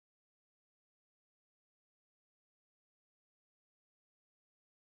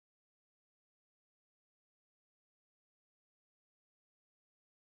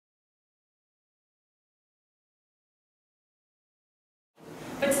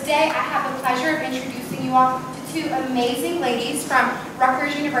today I have the pleasure of introducing you all to two amazing ladies from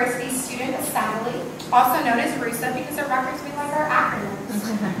Rutgers University's Student Assembly, also known as RUSA because at Rutgers we like our acronyms.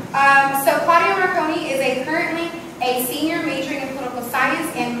 So Claudia Marconi is currently a senior majoring in political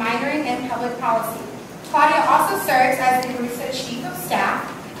science and minoring in public policy. Claudia also serves as the RUSA Chief of Staff.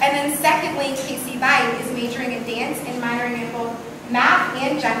 And then secondly, Casey Veit is majoring in dance and minoring in both math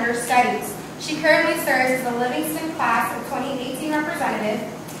and gender studies. She currently serves as the Livingston Class of 2018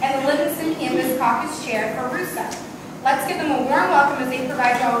 representative and the Livingston Campus Caucus Chair for RUSA. Let's give them a warm welcome as they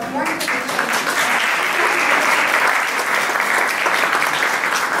provide you all with more information.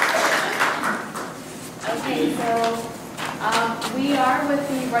 Okay, so we are with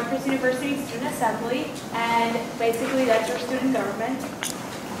the Rutgers University Student Assembly, and basically that's our student government.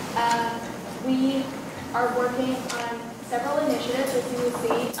 We are working on several initiatives, as you will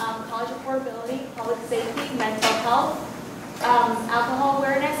see, college affordability, public safety, mental health, alcohol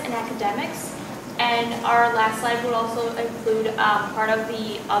awareness, and academics. And our last slide would also include part of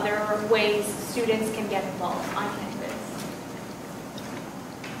the other ways students can get involved on campus.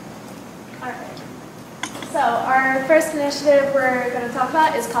 All right. So our first initiative we're going to talk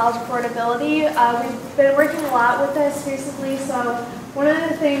about is college affordability. We've been working a lot with this recently, so one of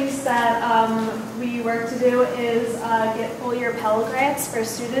the things that we work to do is get full-year Pell Grants for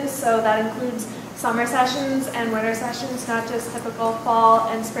students, so that includes summer sessions and winter sessions, not just typical fall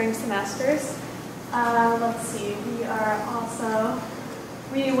and spring semesters. Let's see,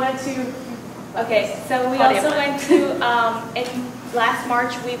 we went to, okay, so we also went to, in last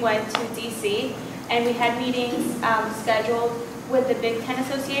March we went to DC, and we had meetings scheduled with the Big Ten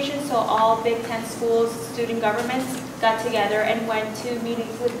Association, so all Big Ten schools, student governments got together and went to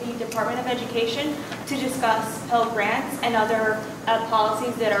meetings with the Department of Education to discuss Pell Grants and other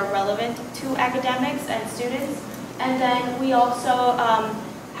policies that are relevant to academics and students. And then we also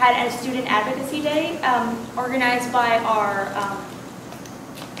had a student advocacy day organized by our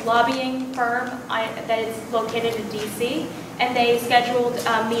lobbying firm that is located in DC, and they scheduled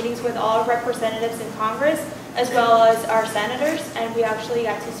meetings with all representatives in Congress as well as our senators, and we actually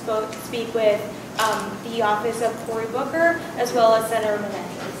got to speak with the office of Cory Booker as well as Senator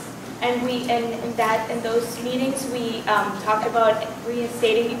Menendez. And in those meetings we talked about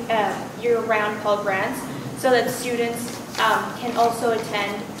reinstating year-round Pell Grants so that students can also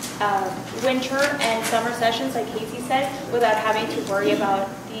attend winter and summer sessions, like Casey said, without having to worry about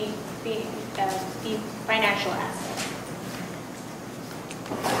the financial aspect.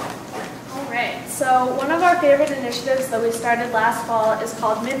 Alright, so one of our favorite initiatives that we started last fall is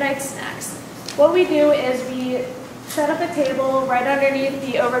called Midnight Snacks. What we do is we set up a table right underneath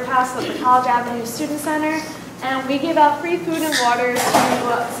the overpass of the College Avenue Student Center, and we give out free food and water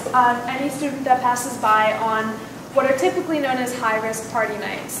to any student that passes by on what are typically known as high-risk party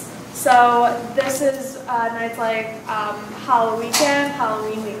nights. So this is nights like Halloween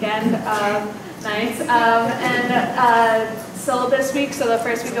weekend nights, and syllabus week, so the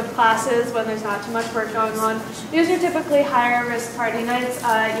first week of classes when there's not too much work going on. These are typically higher risk party nights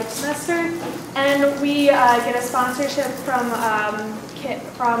each semester, and we get a sponsorship from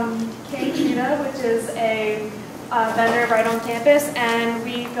King Cheetah, which is a vendor right on campus, and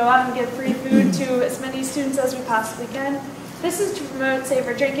we go out and give free food to as many students as we possibly can. This is to promote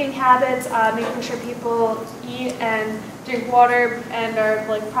safer drinking habits, making sure people eat and drink water and are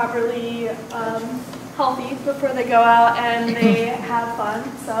properly healthy before they go out and they have fun.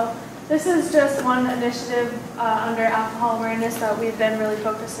 So this is just one initiative under alcohol awareness that we've been really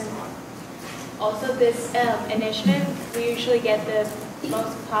focusing on. Also, this initiative, we usually get the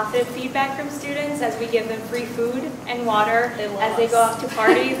most positive feedback from students as we give them free food and water as they go off to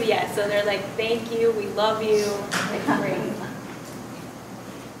parties. Yeah, so they're like, thank you, we love you, it's great.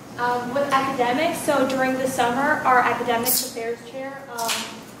 With academics, so during the summer, our academics affairs chair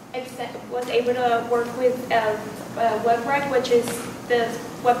was able to work with WebRec, which is the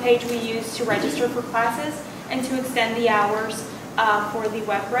webpage we use to register for classes, and to extend the hours for the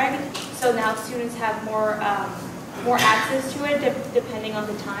WebRec. So now students have more access to it depending on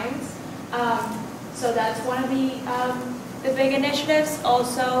the times. So that's one of the big initiatives.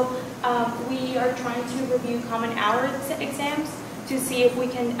 Also, we are trying to review common hour exams to see if we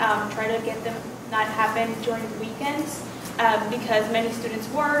can try to get them not happen during the weekends, because many students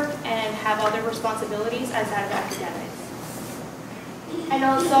work and have other responsibilities outside of academics. And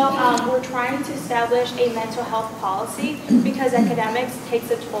also, we're trying to establish a mental health policy because academics takes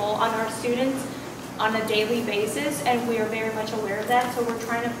a toll on our students on a daily basis, and we are very much aware of that. So we're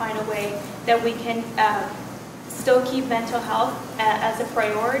trying to find a way that we can still keep mental health as a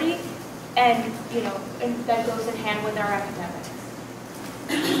priority, and and that goes in hand with our academics.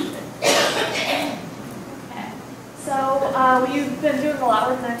 we've been doing a lot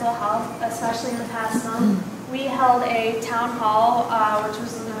with mental health, especially in the past month. We held a town hall, which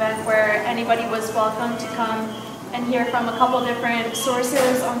was an event where anybody was welcome to come and hear from a couple different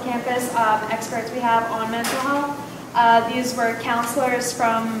sources on campus, experts we have on mental health. These were counselors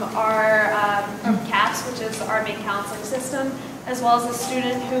from our from CAPS, which is our main counseling system, as well as a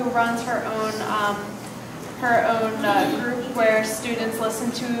student who runs her own group where students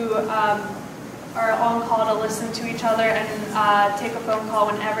listen to, are on call to listen to each other and take a phone call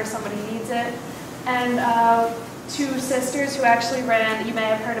whenever somebody needs it. And two sisters who actually ran, you may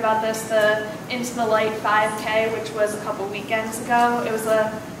have heard about this, the Into the Light 5K, which was a couple weekends ago. It was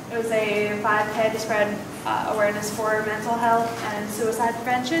a 5K to spread awareness for mental health and suicide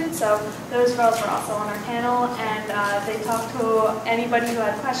prevention. So those girls were also on our panel, and they talked to anybody who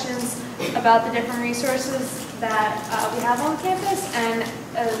had questions about the different resources that we have on campus, and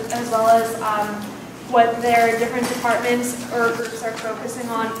as well as what their different departments or groups are focusing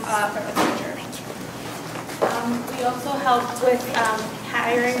on for the future. We also helped with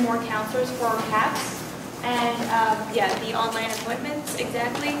hiring more counselors for our CAPS. And yeah, the online appointments,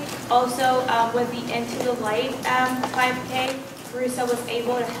 exactly. Also, with the Into the Light 5K, RUSA was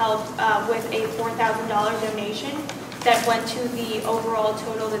able to help with a $4,000 donation that went to the overall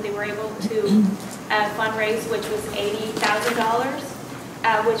total that they were able to fundraise, which was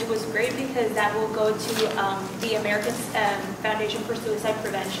 $80,000, which was great because that will go to the American Foundation for Suicide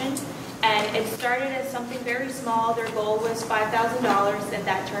Prevention. And it started as something very small. Their goal was $5,000, and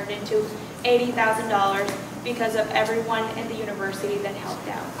that turned into $80,000 because of everyone in the university that helped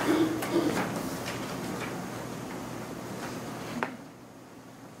out.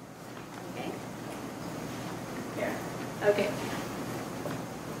 Okay. Here. Okay.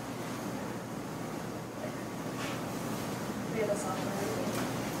 We have a software.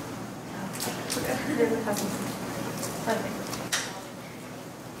 Okay.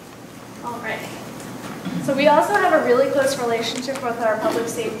 All right. So we also have a really close relationship with our public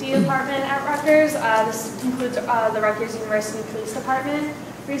safety department at Rutgers. This includes the Rutgers University Police Department.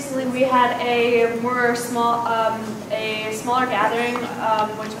 Recently, we had a smaller gathering,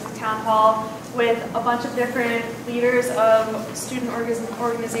 which was a town hall with a bunch of different leaders of student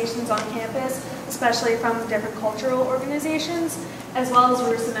organizations on campus, especially from different cultural organizations, as well as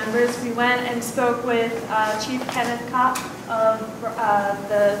RUSA members. We went and spoke with Chief Kenneth Kopp of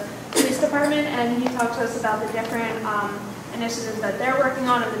the police department, and he talked to us about the different initiatives that they're working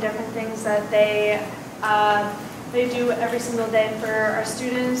on and the different things that they do every single day for our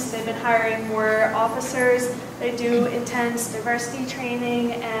students. They've been hiring more officers. They do intense diversity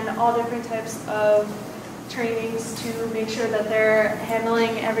training and all different types of trainings to make sure that they're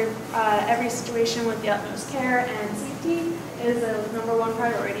handling every situation with the utmost care, and safety is a #1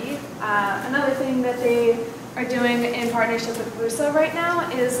 priority. Another thing that they are doing in partnership with RUSA right now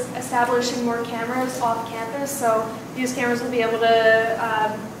is establishing more cameras off campus. So these cameras will be able to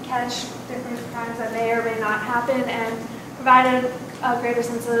catch different crimes that may or may not happen and provide a greater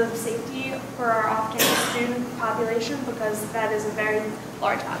sense of safety for our off-campus student population, because that is a very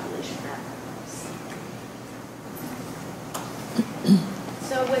large population at campus.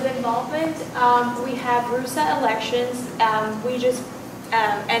 So with involvement, we have RUSA elections. We just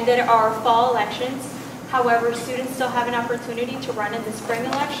ended our fall elections. However, students still have an opportunity to run in the spring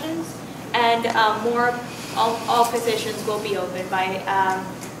elections, and all positions will be open by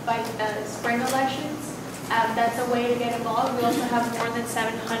spring elections. That's a way to get involved. We also have more than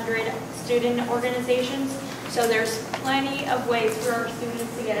 700 student organizations, so there's plenty of ways for our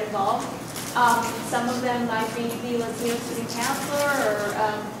students to get involved. Some of them might be the Latino Student Council or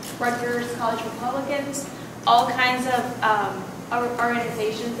Rutgers College Republicans, all kinds of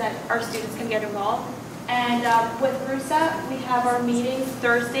organizations that our students can get involved. And with RUSA, we have our meetings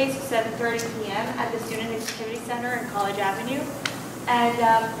Thursdays at 7:30 p.m. at the Student Activity Center in College Avenue. And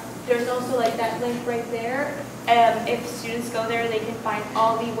there's also like that link right there. If students go there, they can find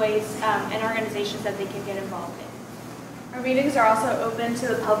all the ways and organizations that they can get involved in. Our meetings are also open to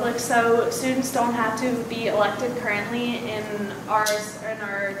the public, so students don't have to be elected currently in our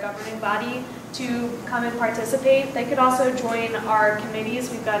governing body to come and participate. They could also join our committees.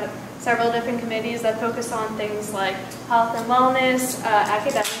 We've got several different committees that focus on things like health and wellness,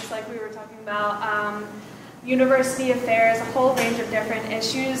 academics like we were talking about, university affairs, a whole range of different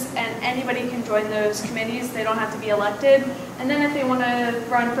issues, and anybody can join those committees. They don't have to be elected. And then if they want to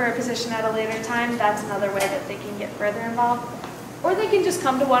run for a position at a later time, that's another way that they can get further involved. Or they can just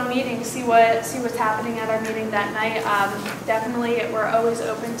come to one meeting, see what's happening at our meeting that night. Definitely, we're always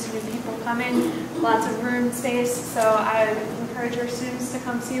open to new people coming, lots of room space, so I encourage our students to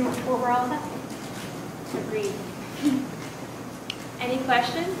come see what we're all about. Agreed. Any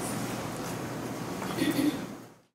questions?